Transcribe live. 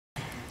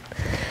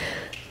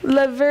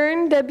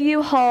Laverne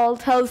W. Hall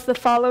tells the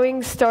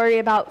following story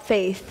about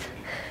faith.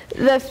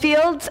 The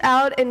fields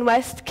out in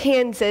West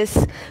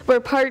Kansas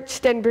were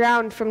parched and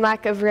brown from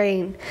lack of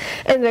rain,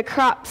 and the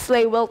crops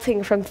lay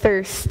wilting from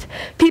thirst.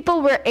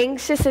 People were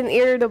anxious and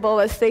irritable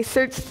as they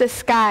searched the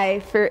sky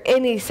for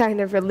any sign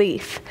of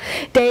relief.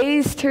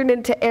 Days turned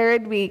into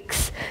arid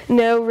weeks.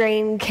 No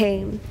rain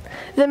came.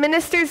 The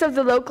ministers of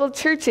the local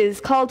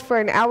churches called for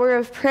an hour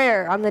of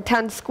prayer on the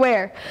town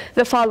square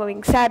the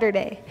following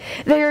Saturday.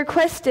 They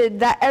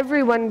requested that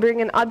everyone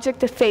bring an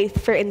object of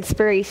faith for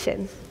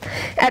inspiration.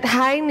 At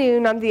high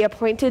noon on the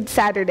appointed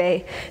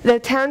Saturday, the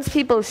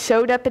townspeople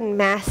showed up in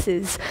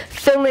masses,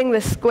 filling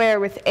the square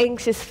with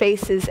anxious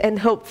faces and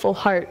hopeful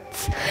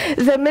hearts.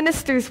 The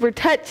ministers were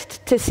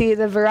touched to see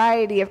the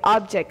variety of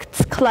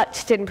objects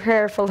clutched in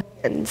prayerful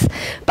hands.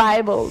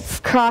 Bibles,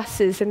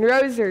 crosses, and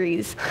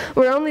rosaries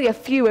were only a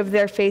few of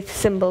their faith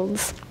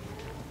symbols.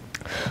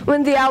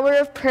 When the hour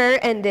of prayer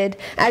ended,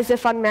 as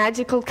if on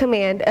magical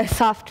command, a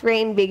soft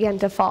rain began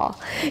to fall.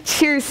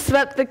 Cheers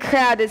swept the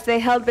crowd as they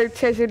held their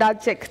treasured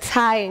objects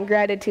high in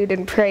gratitude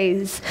and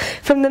praise.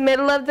 From the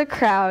middle of the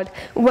crowd,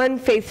 one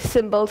faith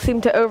symbol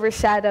seemed to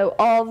overshadow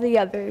all the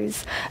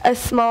others. A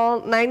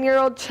small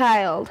 9-year-old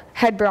child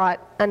had brought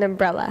an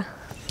umbrella.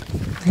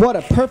 What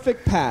a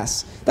perfect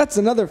pass. That's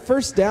another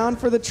first down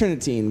for the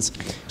Trinitines.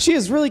 She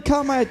has really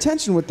caught my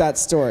attention with that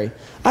story.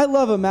 I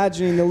love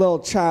imagining the little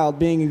child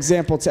being an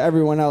example to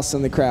everyone else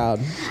in the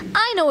crowd.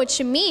 I know what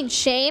you mean,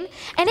 Shane,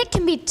 and it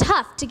can be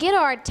tough to get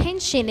our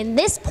attention in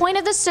this point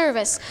of the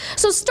service.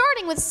 So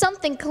starting with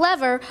something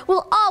clever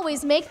will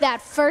always make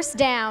that first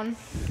down.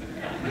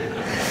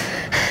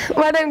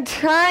 What I'm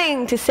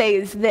trying to say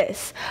is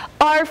this.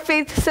 Our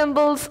faith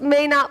symbols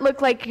may not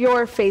look like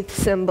your faith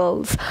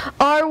symbols.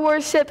 Our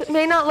worship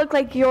may not look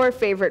like your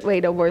favorite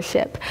way to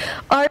worship.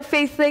 Our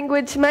faith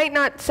language might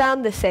not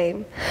sound the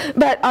same,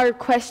 but our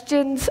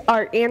questions,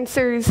 our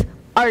answers,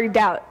 our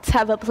doubts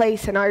have a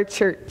place in our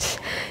church.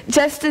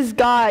 Just as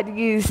God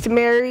used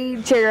Mary,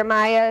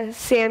 Jeremiah,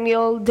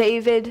 Samuel,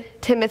 David,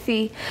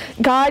 Timothy,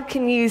 God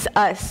can use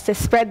us to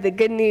spread the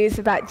good news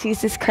about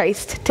Jesus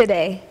Christ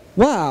today.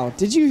 Wow,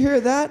 did you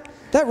hear that?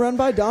 That run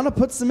by Donna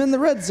puts them in the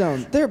red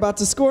zone. They're about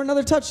to score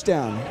another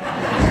touchdown.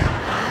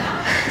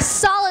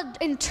 Solid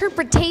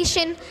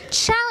interpretation,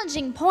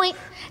 challenging point.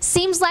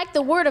 Seems like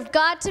the word of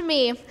God to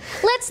me.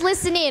 Let's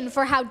listen in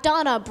for how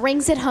Donna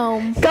brings it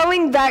home.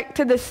 Going back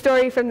to the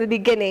story from the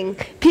beginning,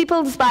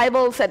 people's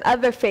Bibles and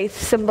other faith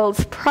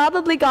symbols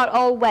probably got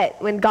all wet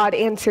when God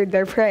answered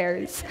their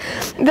prayers.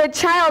 The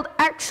child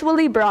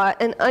actually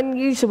brought an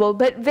unusual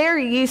but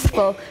very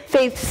useful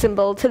faith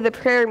symbol to the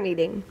prayer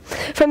meeting.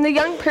 From the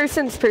young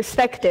person's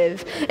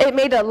perspective, it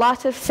made a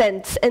lot of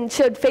sense and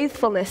showed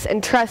faithfulness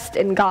and trust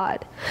in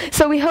God.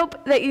 So we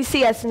hope that you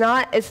see us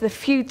not as the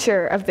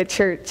future of the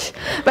church,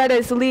 but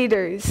as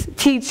leaders,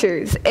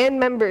 teachers, and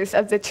members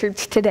of the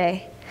church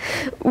today.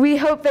 We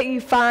hope that you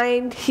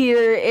find,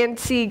 hear, and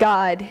see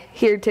God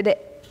here today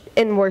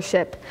in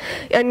worship,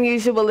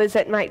 unusual as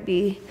it might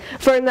be.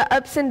 For in the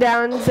ups and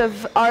downs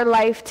of our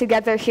life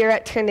together here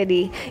at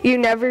Trinity, you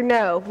never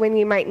know when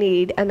you might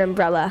need an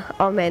umbrella.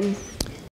 Amen.